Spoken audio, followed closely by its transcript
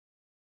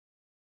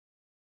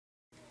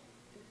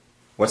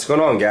What's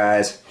going on,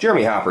 guys?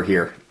 Jeremy Hopper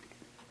here.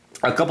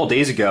 A couple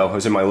days ago, I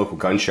was in my local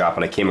gun shop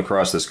and I came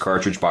across this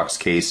cartridge box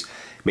case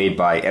made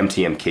by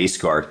MTM Case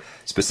Guard.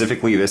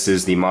 Specifically, this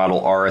is the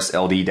model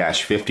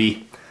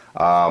RSLD-50,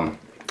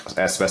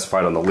 as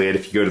specified on the lid.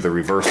 If you go to the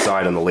reverse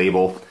side on the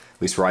label,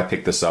 at least where I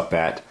picked this up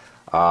at,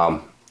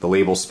 the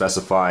label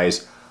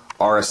specifies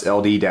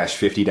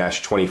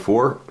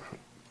RSLD-50-24,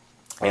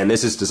 and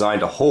this is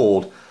designed to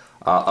hold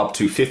up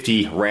to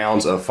 50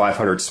 rounds of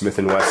 500 Smith &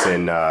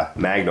 Wesson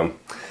Magnum.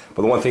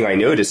 But the one thing I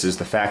noticed is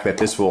the fact that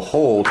this will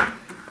hold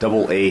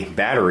AA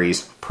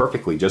batteries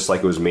perfectly, just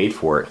like it was made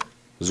for it.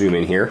 Zoom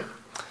in here.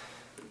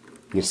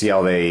 You can see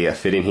how they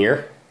fit in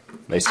here.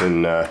 Nice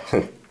and,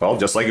 well,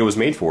 just like it was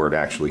made for it,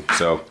 actually.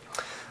 So,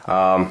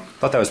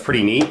 thought that was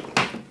pretty neat.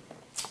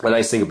 The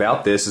nice thing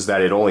about this is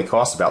that it only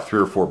costs about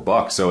 $3 or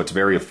 $4, so it's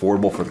very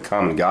affordable for the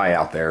common guy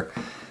out there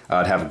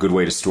to have a good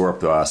way to store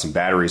up some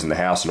batteries in the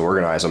house and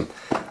organize them.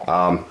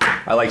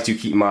 I like to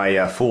keep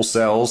my full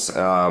cells,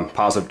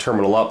 positive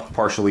terminal up,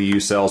 partially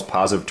used cells,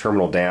 positive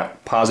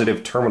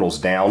terminals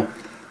down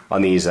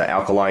on these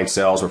alkaline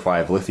cells, or if I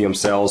have lithium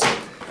cells.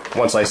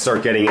 Once I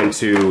start getting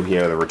into, you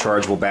know, the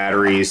rechargeable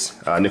batteries,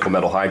 nickel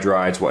metal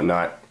hydrides,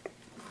 whatnot,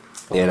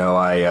 you know,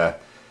 I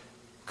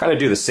kind of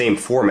do the same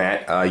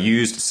format.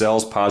 Used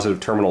cells, positive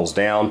terminals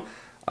down.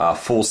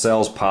 Full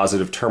cells,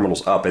 positive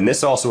terminals up. And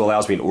this also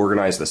allows me to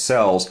organize the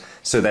cells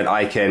so that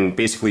I can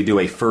basically do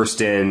a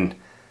first in,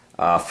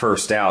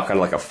 first out, kind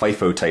of like a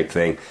FIFO type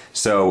thing.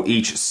 So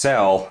each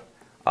cell,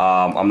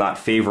 I'm not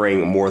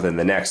favoring more than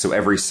the next. So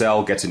every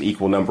cell gets an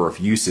equal number of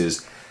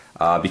uses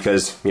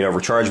because, you know,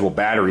 rechargeable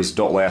batteries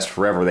don't last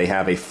forever. They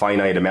have a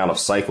finite amount of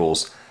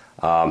cycles.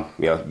 You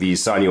know,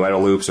 these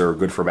Sinuetta loops are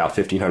good for about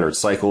 1,500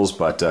 cycles,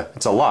 but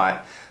it's a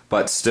lot.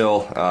 But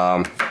still,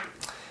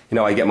 you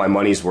know, I get my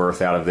money's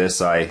worth out of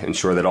this. I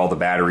ensure that all the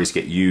batteries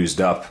get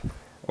used up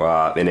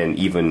in an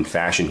even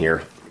fashion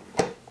here.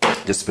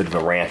 Just a bit of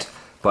a rant.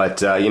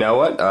 But you know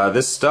what?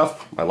 This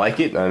stuff, I like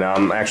it, and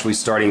I'm actually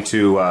starting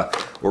to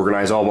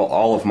organize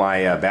all of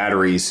my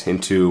batteries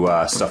into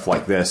stuff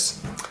like this.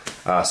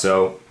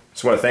 So,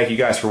 just want to thank you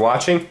guys for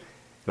watching,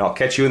 and I'll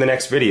catch you in the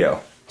next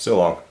video. So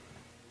long.